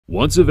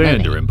Once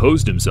Evander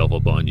imposed himself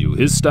upon you,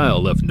 his style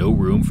left no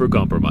room for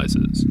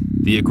compromises.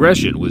 The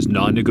aggression was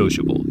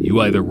non-negotiable. You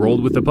either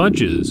rolled with the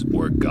punches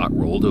or got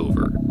rolled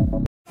over.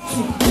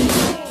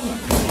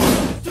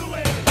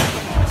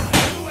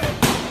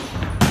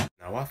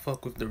 Now I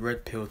fuck with the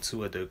red pill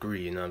to a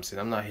degree, you know what I'm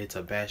saying? I'm not here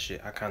to bash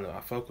it. I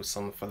fuck with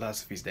some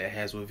philosophies that it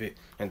has with it,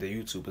 and the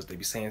YouTubers, they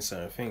be saying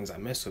certain things, I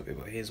mess with it,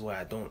 but here's why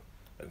I don't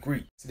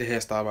agree. See the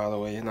hairstyle, by the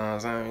way, you know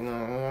what I'm saying?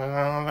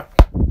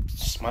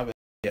 My bad.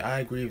 Yeah,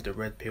 I agree with the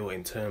red pill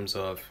in terms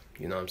of,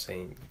 you know what I'm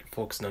saying,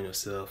 focusing on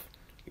yourself,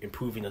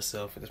 improving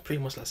yourself, and it's pretty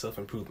much like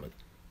self-improvement.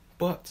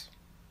 But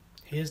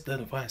here's the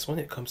advice: when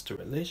it comes to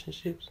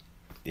relationships,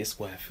 this is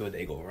where I feel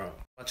they go wrong.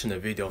 Watching a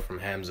video from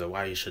Hamza,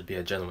 Why You Should Be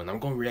a Gentleman. I'm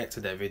going to react to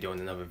that video in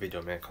another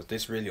video, man, because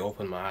this really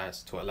opened my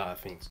eyes to a lot of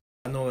things.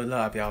 I know a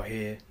lot of y'all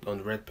here on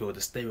the red pill,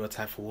 the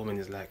stereotype for women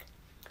is like,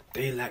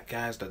 they like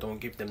guys that don't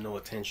give them no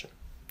attention.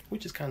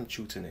 Which is kind of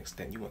true to an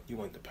extent. You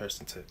want the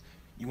person to,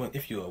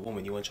 if you're a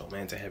woman, you want your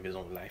man to have his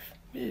own life.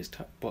 It is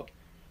tough, but,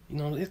 you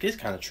know, it's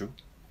kind of true.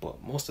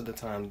 But most of the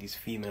time, these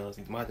females,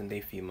 these modern day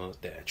females,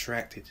 they're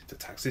attracted to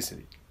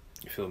toxicity.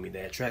 You feel me?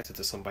 They're attracted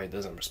to somebody that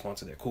doesn't respond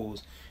to their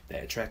calls.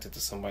 They're attracted to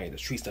somebody that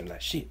treats them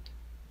like shit.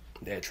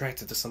 They're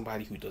attracted to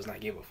somebody who does not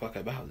give a fuck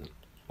about them.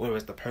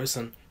 Whereas the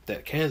person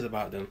that cares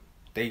about them,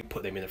 they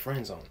put them in the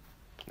friend zone.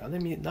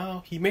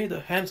 Now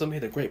Hamza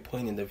made a great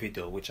point in the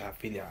video, which I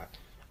feel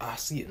I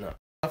see it now.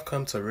 I've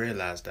come to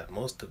realize that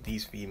most of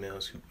these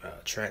females who are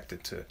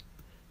attracted to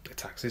the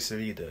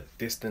toxicity, the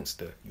distance,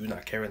 the you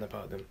not caring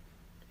about them,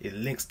 it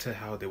links to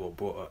how they were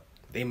brought up.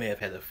 They may have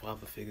had a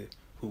father figure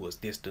who was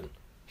distant,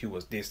 who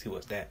was this, who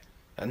was that.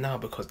 And now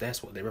because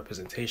that's what their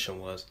representation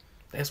was,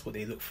 that's what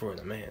they look for in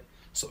a man.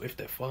 So if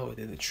their father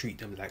didn't treat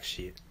them like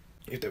shit,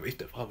 if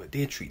their father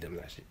did treat them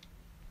like shit,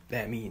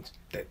 that means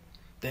that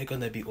they're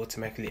gonna be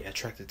automatically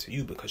attracted to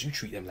you because you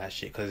treat them like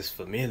shit because it's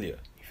familiar.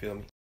 You feel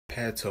me?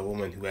 Compared to a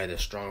woman who had a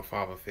strong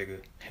father figure,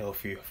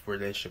 healthy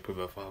relationship with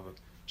her father,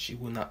 she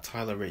will not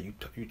tolerate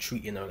you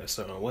treating her a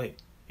certain way.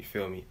 You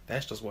feel me?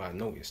 That's just what I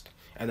noticed.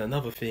 And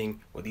another thing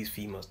with these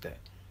females, that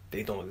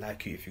they don't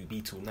like you if you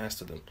be too nice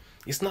to them.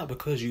 It's not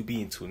because you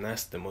being too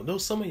nice to them, although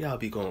some of y'all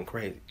be going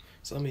crazy.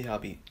 Some of y'all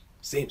be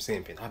same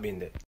thing. I've been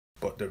there.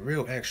 But the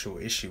real actual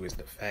issue is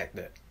the fact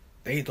that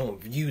they don't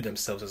view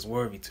themselves as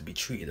worthy to be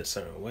treated a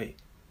certain way.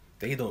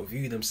 They don't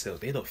view themselves,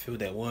 they don't feel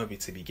that worthy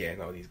to be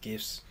getting all these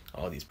gifts,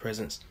 all these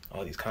presents,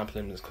 all these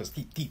compliments, because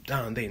deep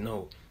down they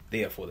know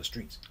they are for the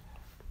streets.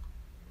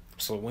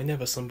 So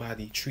whenever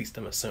somebody treats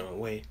them a certain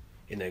way,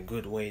 in a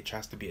good way,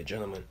 tries to be a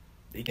gentleman,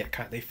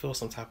 they feel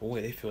some type of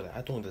way. They feel like,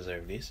 I don't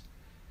deserve this.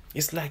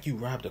 It's like you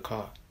robbed a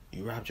car.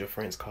 You robbed your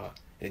friend's car,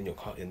 and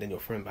then your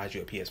friend buys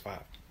you a PS5.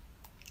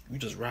 You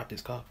just robbed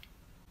his car.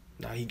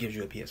 Now he gives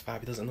you a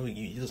PS5. He doesn't know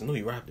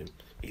you robbed him.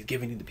 He's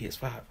giving you the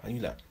PS5, and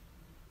you like,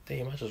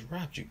 damn, I just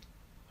robbed you.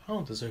 I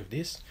don't deserve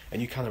this.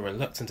 And you kind of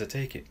reluctant to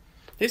take it.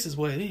 This is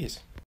what it is.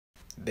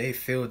 They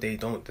feel they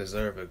don't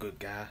deserve a good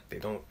guy. They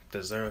don't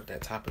deserve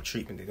that type of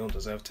treatment. They don't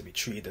deserve to be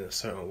treated in a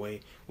certain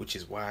way, which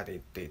is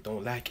why they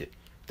don't like it.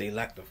 They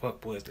like the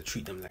fuckboys to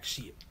treat them like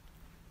shit.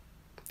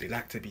 They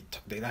like to be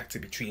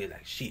treated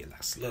like shit,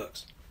 like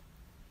slugs,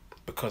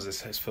 because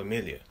it's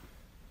familiar.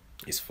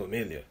 It's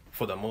familiar.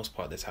 For the most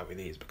part, that's how it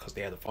is, because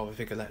they had a father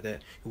figure like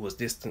that who was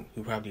distant,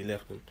 who probably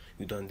left them,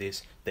 who done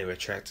this. They were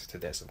attracted to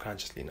that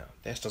subconsciously now.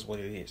 That's just what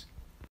it is.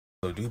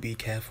 So do be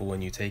careful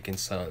when you're taking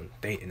certain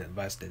dating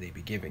advice that they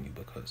be giving you,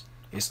 because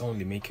it's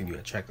only making you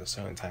attract a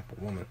certain type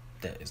of woman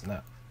that is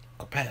not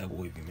compatible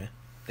with you, man.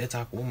 That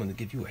type of woman to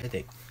give you a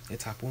headache. That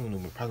type of woman who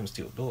bring problems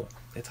to your door.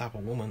 That type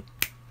of woman,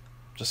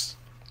 just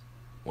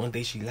one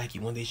day she like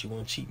you, one day she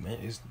want to cheat, man.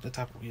 It's the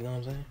type of, you know what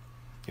I'm saying?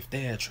 If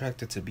they're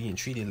attracted to being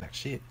treated like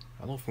shit,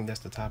 I don't think that's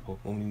the type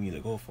of woman you need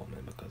to go for,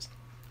 man, because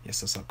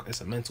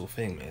it's a mental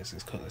thing, man.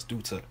 It's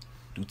due to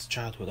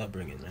childhood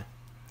upbringing, man.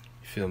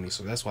 You feel me?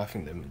 So that's why I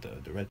think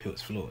the red pill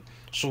is flawed.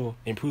 Sure,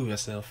 improve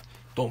yourself.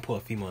 Don't put a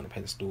female on a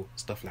pedestal.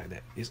 Stuff like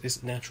that.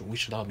 It's natural. We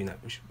should all be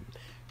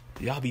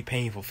y'all be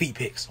paying for feet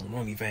pics on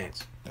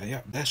OnlyFans.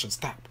 That should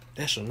stop.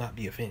 That should not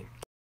be a thing.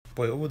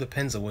 But it all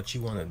depends on what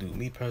you want to do.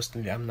 Me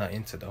personally, I'm not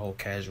into the whole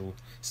casual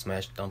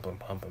smash, dump and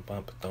pump and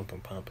pump, dump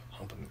and pump,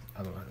 hump and,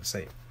 I don't know how to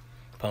say it.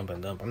 Pump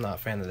and dump. I'm not a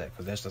fan of that,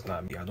 because that's just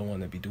not me. I don't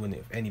want to be doing it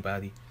with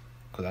anybody,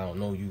 because I don't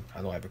know you.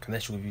 I don't have a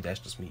connection with you. That's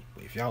just me.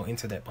 But if y'all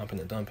into that pumping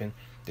and dumping,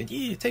 then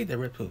yeah, take that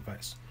red pill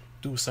advice.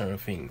 Do certain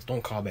things.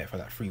 Don't call back for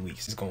like 3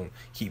 weeks. It's gonna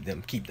keep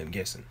them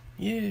guessing.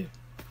 Yeah.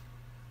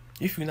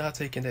 If you're not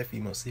taking that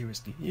female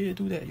seriously, yeah,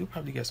 do that. You'll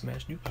probably get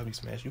smashed. You probably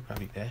smash. You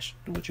probably dash.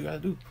 Do what you gotta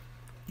do.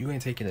 You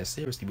ain't taking that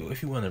seriously. But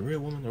if you want a real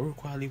woman, a real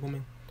quality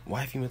woman,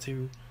 wifey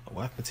material, a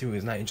wife material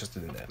is not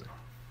interested in that, man.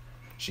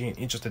 She ain't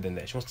interested in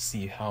that. She wants to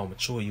see how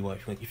mature you are.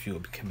 If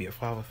you can be a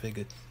father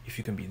figure, if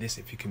you can be this,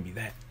 if you can be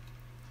that.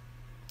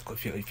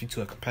 If you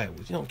two are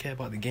compatible, you don't care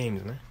about the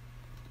games, man.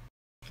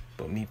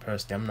 But me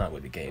personally, I'm not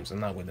with the games. I'm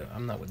not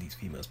with these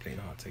females playing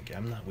hard to get.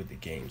 I'm not with the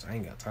games. I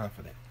ain't got time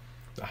for that.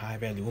 The high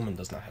value woman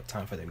does not have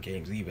time for them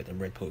games either, them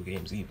red pill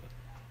games either,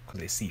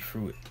 because they see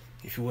through it.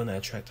 If you want to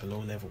attract a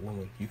low-level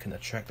woman, you can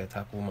attract that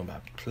type of woman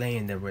by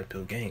playing their red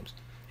pill games,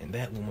 and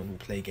that woman will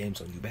play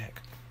games on you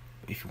back.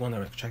 If you want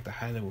to attract a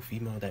high-level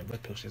female, that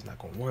red pill shit's not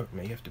gonna work,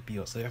 man. You have to be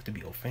yourself. You have to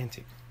be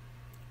authentic.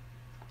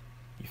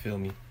 You feel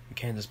me? You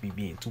can't just be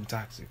being too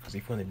toxic. Because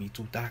if you want to be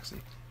too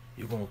toxic,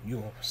 you're gonna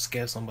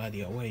scare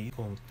somebody away. You're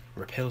gonna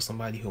repel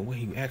somebody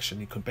away who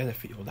actually could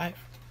benefit your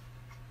life.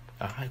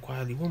 A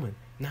high-quality woman,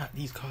 not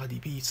these Cardi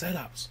B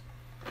sellouts,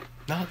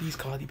 not these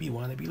Cardi B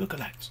wannabe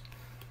lookalikes.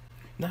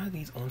 Not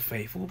these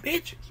unfaithful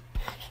bitches.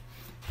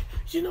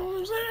 You know what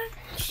I'm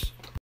saying?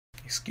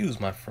 Excuse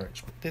my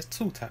French, but there's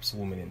two types of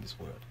women in this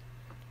world.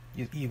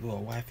 You're either a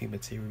wifey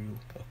material,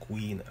 a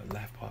queen, a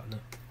life partner.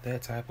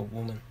 That type of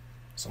woman,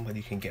 somebody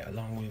you can get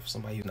along with,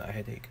 somebody who's not a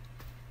headache.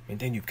 And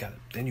then you got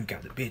the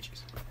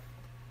bitches,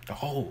 the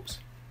hoes,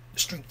 the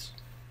streets.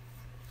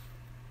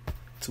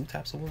 Two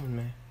types of women,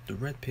 man. The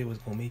red pill is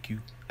gonna make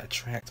you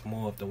attract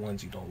more of the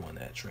ones you don't want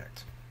to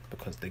attract,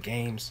 because the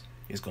games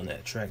is going to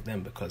attract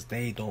them because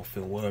they don't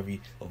feel worthy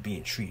of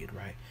being treated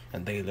right,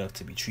 and they love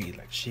to be treated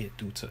like shit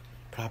due to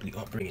probably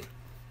upbringing.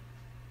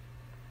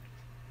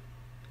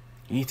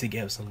 You need to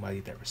get somebody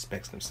that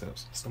respects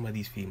themselves. Some of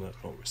these females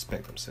don't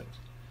respect themselves.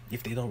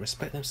 If they don't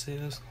respect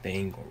themselves, they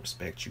ain't gonna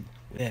respect you.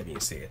 With that being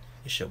said,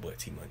 it's your boy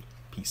T Money.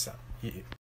 Peace out. Yeah.